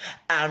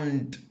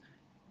 And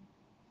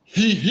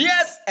he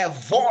hears a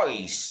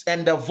voice,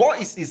 and the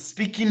voice is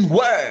speaking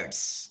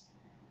words.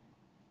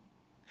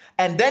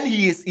 And then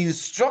he is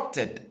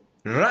instructed,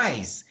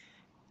 rise,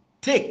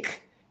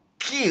 take,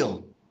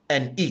 kill,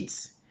 and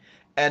eat.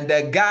 And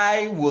the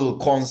guy will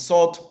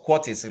consult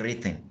what is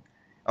written.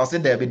 I'll say,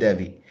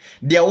 Debbie.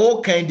 They're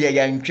all kind of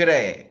young.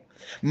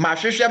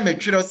 Mahwehwɛ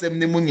metwerɛ sɛm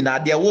ne mu nyinaa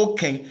deɛ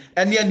wokan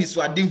ɛne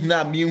anisoade hunu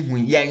a mehu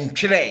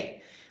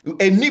yɛntwerɛ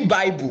ɛni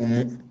Bible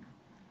mu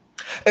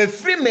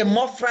ɛfiri me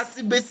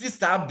mmɔfrase bɛsi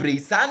saa bere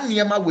saa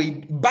nneɛma wei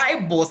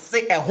Bible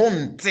se ɛho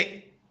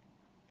nte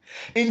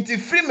nti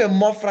firi me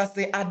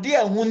mmɔfrase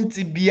adeɛ ɛho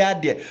nte biara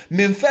deɛ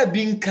memfa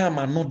bi nka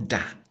ma no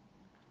da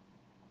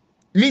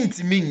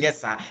mintimi nyɛ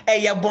saa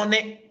ɛyɛ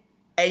bɔne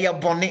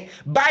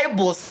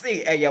Bible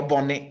se ɛyɛ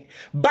bɔne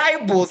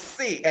Bible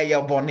se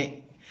ɛyɛ bɔne.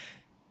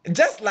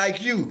 Just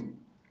like you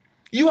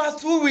are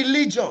too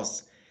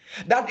religious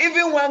that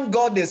even when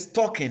God is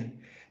talking,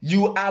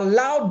 you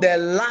allow the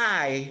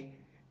lie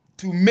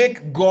to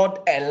make God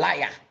a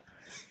liar.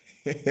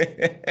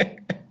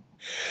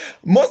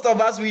 Most of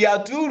us, we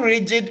are too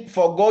rigid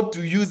for God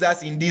to use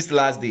us in these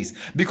last days,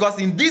 because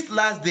in these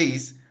last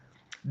days,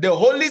 the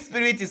Holy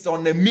Spirit is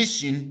on a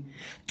mission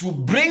to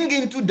bring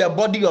into the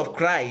body of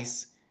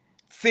Christ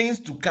things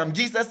to come.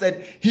 Jesus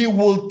said he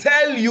will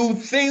tell you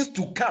things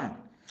to come.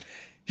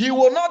 He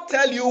will not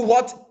tell you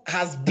what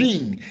has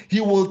been.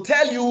 He will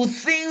tell you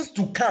things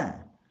to come.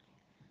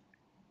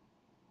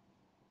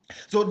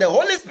 So the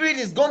Holy Spirit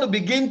is going to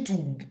begin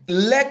to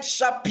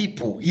lecture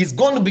people. He's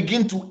going to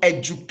begin to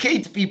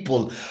educate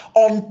people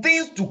on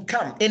things to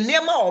come.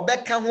 Enema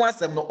obeka ho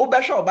asem no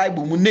obehwe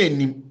Bible mu na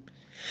enim.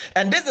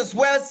 And this is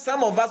where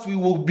some of us, we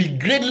will be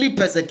greatly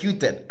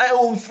persecuted. I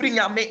will free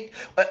me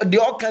the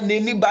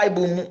Okaneni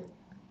Bible.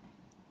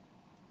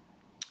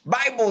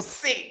 Bible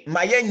say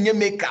my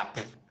makeup.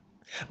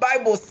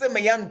 Bible say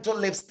my to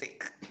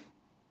lipstick.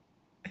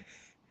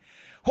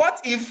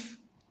 What if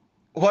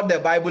what the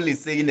Bible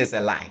is saying is a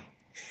lie?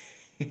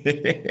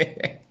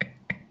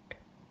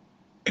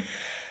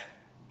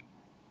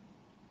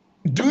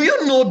 Do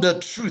you know the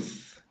truth?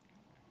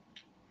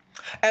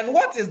 And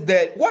what is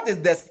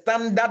the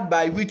standard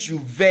by which you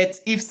vet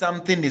if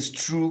something is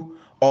true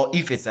or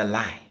if it's a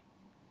lie?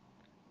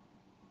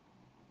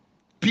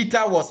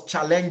 Peter was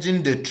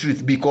challenging the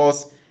truth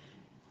because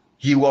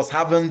he was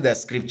having the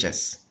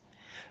scriptures.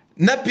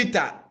 Na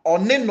Peter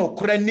one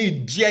nokra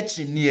ni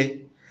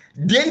giachinie.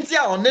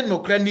 Dientia one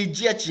nokra ni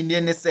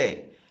giachinie ne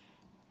se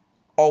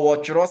owo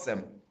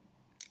twerosem.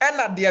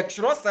 Ena de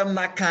twerosem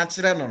na ka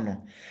kire no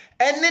no.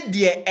 Ene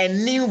de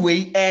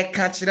anyway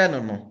ka kire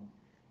no no.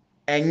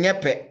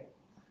 Enyepe.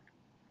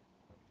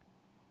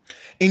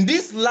 In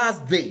these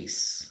last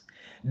days,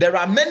 there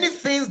are many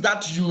things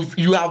that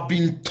you have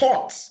been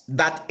taught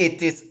that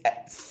it is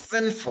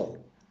sinful,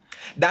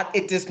 that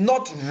it is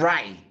not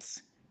right.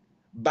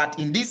 But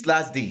in these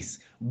last days,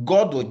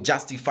 God will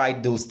justify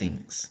those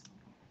things.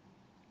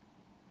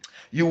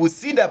 You will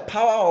see the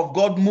power of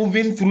God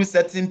moving through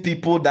certain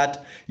people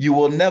that you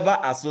will never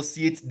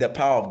associate the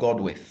power of God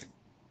with.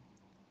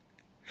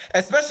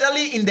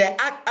 Especially in the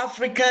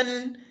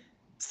African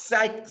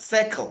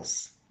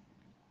circles.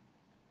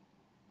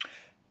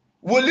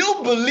 Will you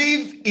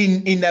believe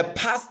in a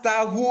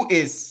pastor who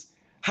is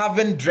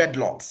having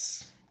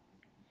dreadlocks?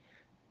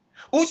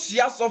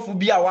 Ushia sofu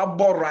bi a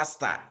wabo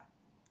rasta.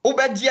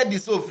 Ubejia di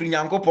so free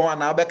nyankopon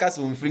na obeka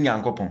so free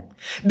nyankopon.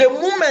 The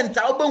moment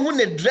I obehu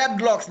ne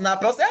dreadlocks na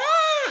pe say,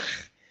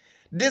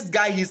 this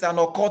guy is an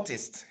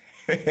occultist.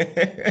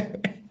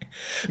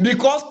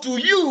 Because to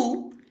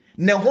you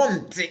ne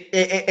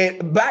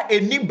honte ba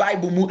any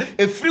Bible mu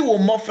e free wo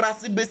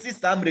mofrase besi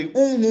samre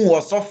unhu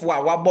osofo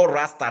a wabo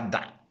rasta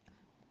da.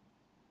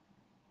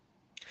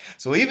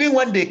 So even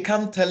when they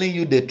come telling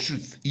you the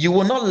truth, you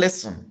will not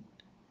listen.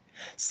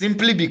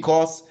 Simply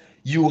because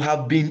you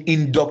have been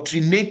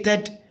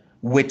indoctrinated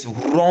with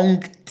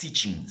wrong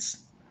teachings.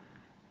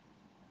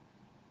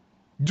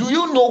 Do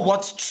you know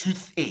what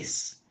truth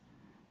is?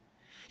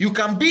 You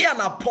can be an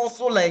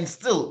apostle and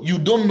still you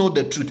don't know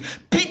the truth.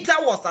 Peter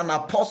was an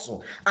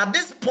apostle. At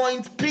this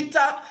point,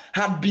 Peter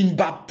had been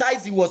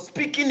baptized. He was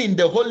speaking in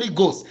the Holy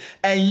Ghost.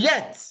 And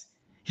yet,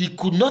 he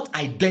could not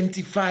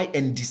identify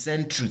and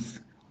discern truth.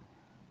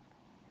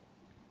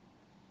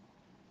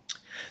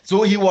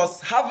 So he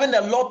was having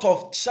a lot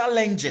of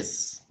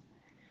challenges.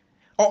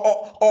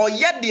 Or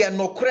yet the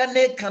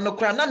nokrane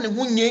kanokrana ne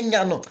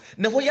hunyenya no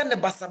ne hoya ne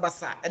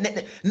basabasa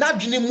na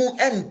dwene mu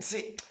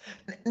ente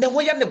ne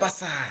hoya ne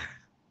basa.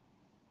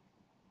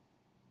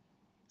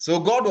 So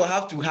God will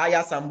have to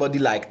hire somebody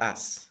like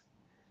us,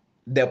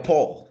 the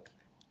Paul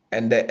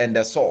and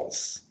the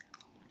Sauls.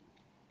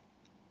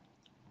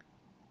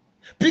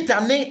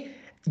 Peter ne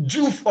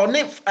Juf or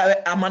ne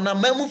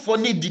amanamemu for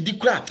ne didi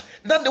kra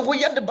na de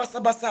hoya ne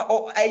basabasa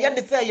or aya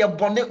ne say ya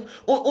bone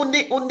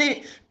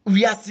only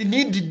we are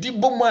seeing didi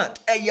boma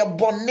aya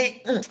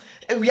bone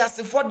we are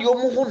se for the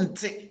omu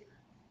hunte.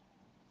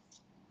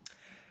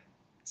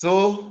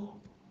 So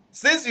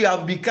since you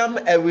have become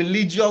a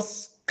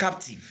religious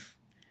captive,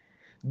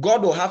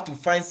 God will have to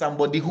find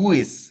somebody who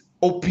is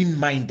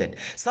open-minded,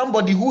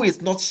 somebody who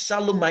is not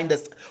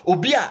shallow-minded.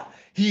 Obia,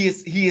 he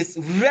is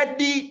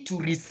ready to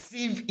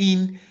receive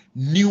in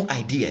new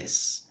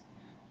ideas.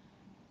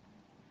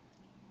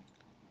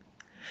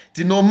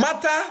 So no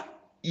matter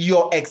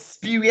your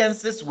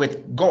experiences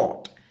with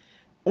God,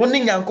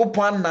 only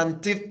Nyankopon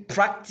nante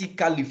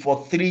practically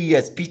for 3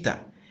 years, Peter.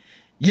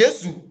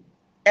 Yesu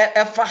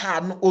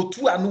efahan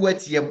otu anu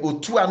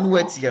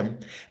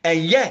etiem, and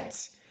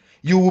yet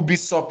you will be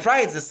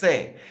surprised to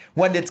say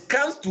when it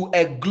comes to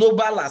a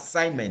global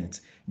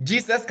assignment,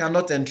 Jesus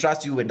cannot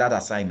entrust you with that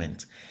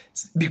assignment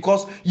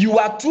because you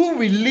are too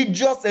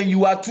religious and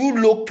you are too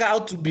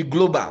local to be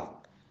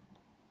global.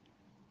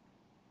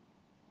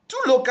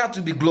 Too local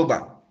to be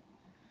global.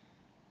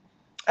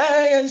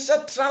 Hey,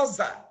 shirt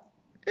trouser.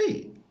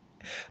 Hey,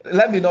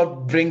 let me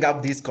not bring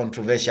up these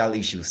controversial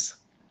issues.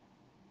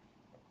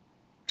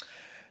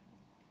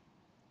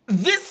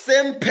 This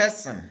same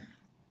person,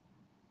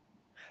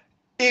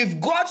 if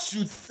God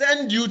should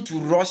send you to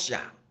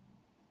Russia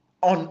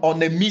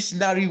on a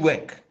missionary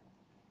work,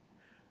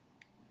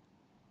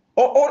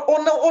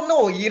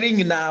 no,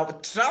 hearing now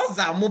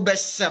trouser mo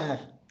beshem,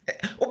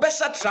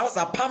 obesha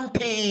trouser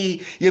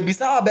pampe. You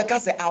bisa obeka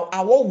say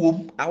awo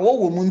wom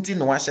nti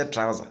no washe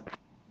trouser.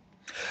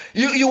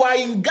 You are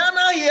in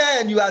Ghana here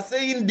and you are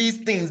saying these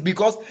things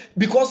because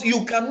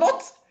you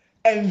cannot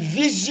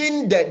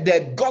envision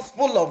the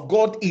gospel of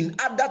God in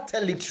other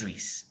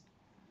territories.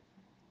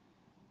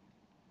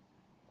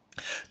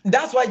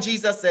 That's why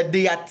Jesus said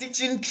they are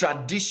teaching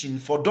tradition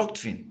for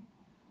doctrine.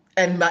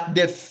 And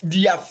their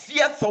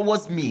fear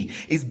towards me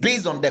is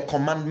based on the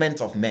commandments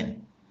of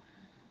men.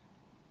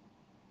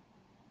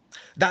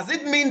 Does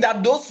it mean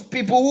that those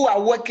people who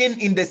are working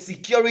in the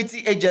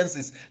security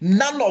agencies,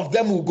 none of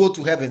them will go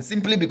to heaven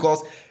simply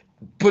because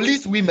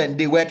police women,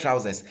 they wear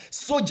trousers,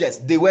 soldiers,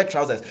 they wear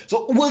trousers?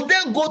 So will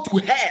they go to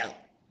hell?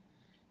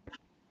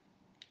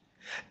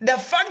 The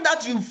fact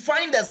that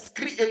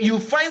you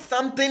find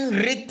something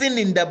written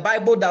in the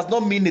Bible does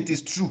not mean it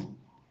is true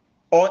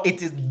or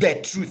it is the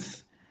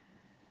truth.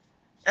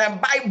 And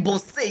Bible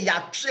say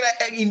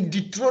in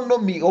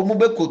Deuteronomy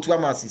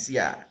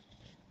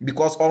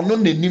because ono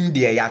nenim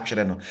de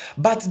yatwere no,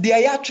 but de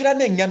yatwere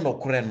no nya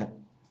nokore no,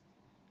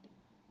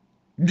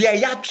 de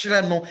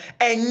yatwere no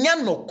enya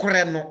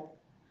nokore no.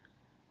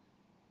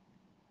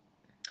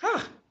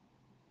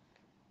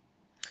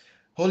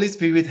 Holy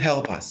Spirit,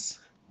 help us,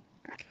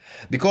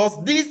 because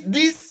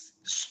these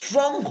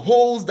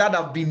strongholds that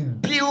have been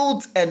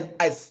built and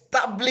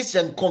established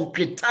and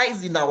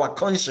concretized in our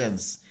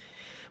conscience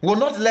will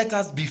not let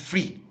us be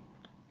free.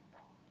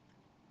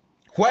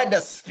 Where the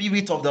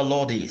Spirit of the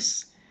Lord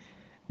is,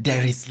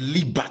 there is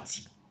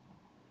liberty.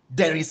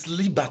 There is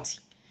liberty.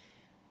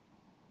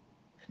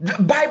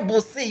 The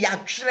Bible says,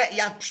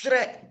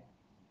 yatre.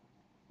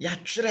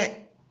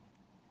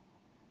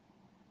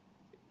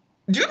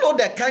 Do you know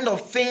the kind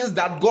of things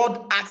that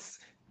God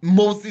asked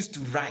Moses to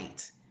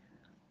write?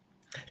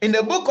 In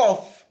the book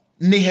of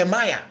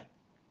Nehemiah,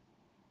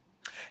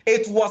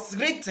 it was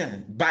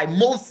written by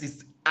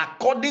Moses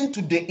according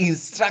to the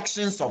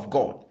instructions of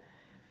God.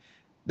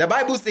 The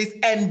Bible says,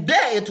 and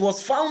there it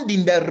was found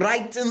in the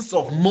writings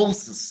of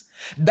Moses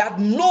that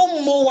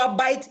no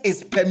Moabite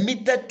is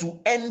permitted to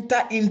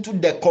enter into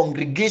the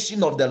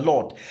congregation of the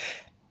Lord.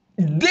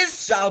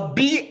 This shall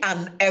be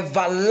an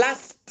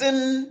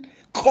everlasting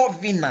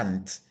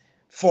covenant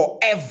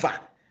forever.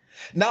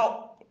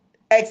 Now,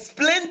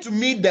 explain to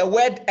me the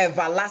word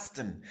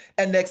everlasting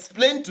and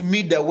explain to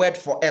me the word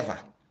forever.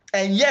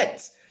 And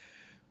yet,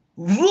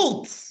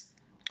 Ruth,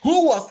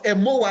 who was a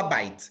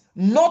Moabite,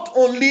 not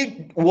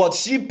only was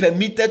she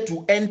permitted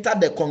to enter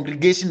the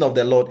congregation of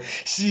the Lord,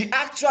 she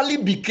actually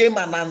became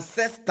an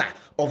ancestor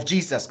of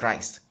Jesus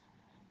Christ.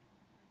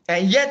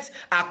 And yet,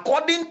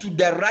 according to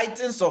the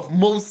writings of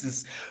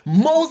Moses,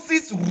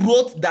 Moses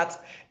wrote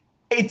that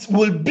it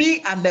will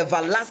be an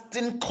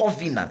everlasting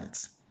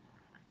covenant.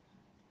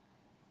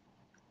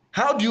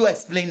 How do you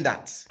explain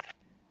that?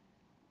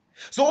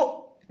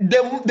 So,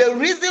 the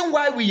reason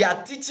why we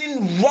are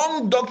teaching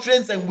wrong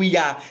doctrines and we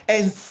are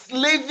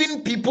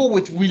enslaving people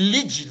with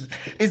religion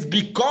is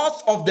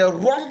because of the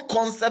wrong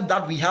concept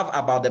that we have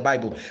about the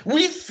Bible.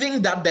 We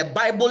think that the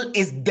Bible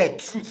is the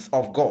truth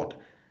of God.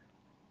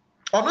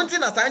 When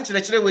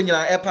you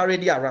are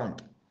already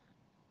around,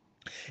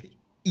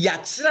 the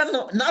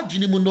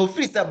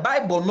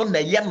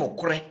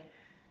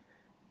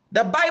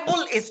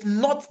Bible is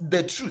not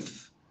the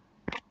truth.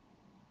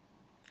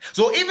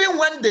 So even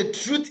when the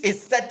truth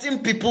is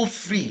setting people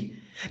free,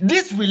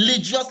 these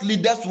religious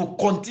leaders will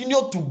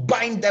continue to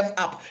bind them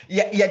up.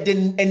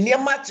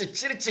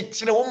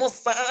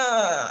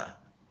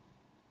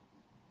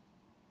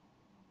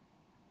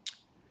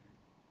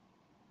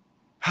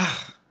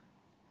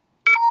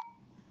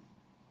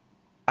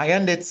 I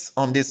end it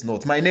on this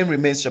note. My name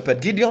remains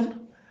Shepherd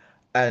Gideon,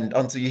 and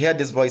until you hear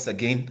this voice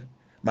again,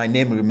 my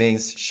name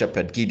remains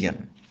Shepherd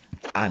Gideon.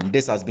 And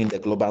this has been the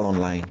Global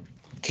Online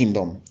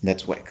Kingdom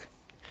Network.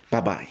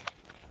 Bye-bye.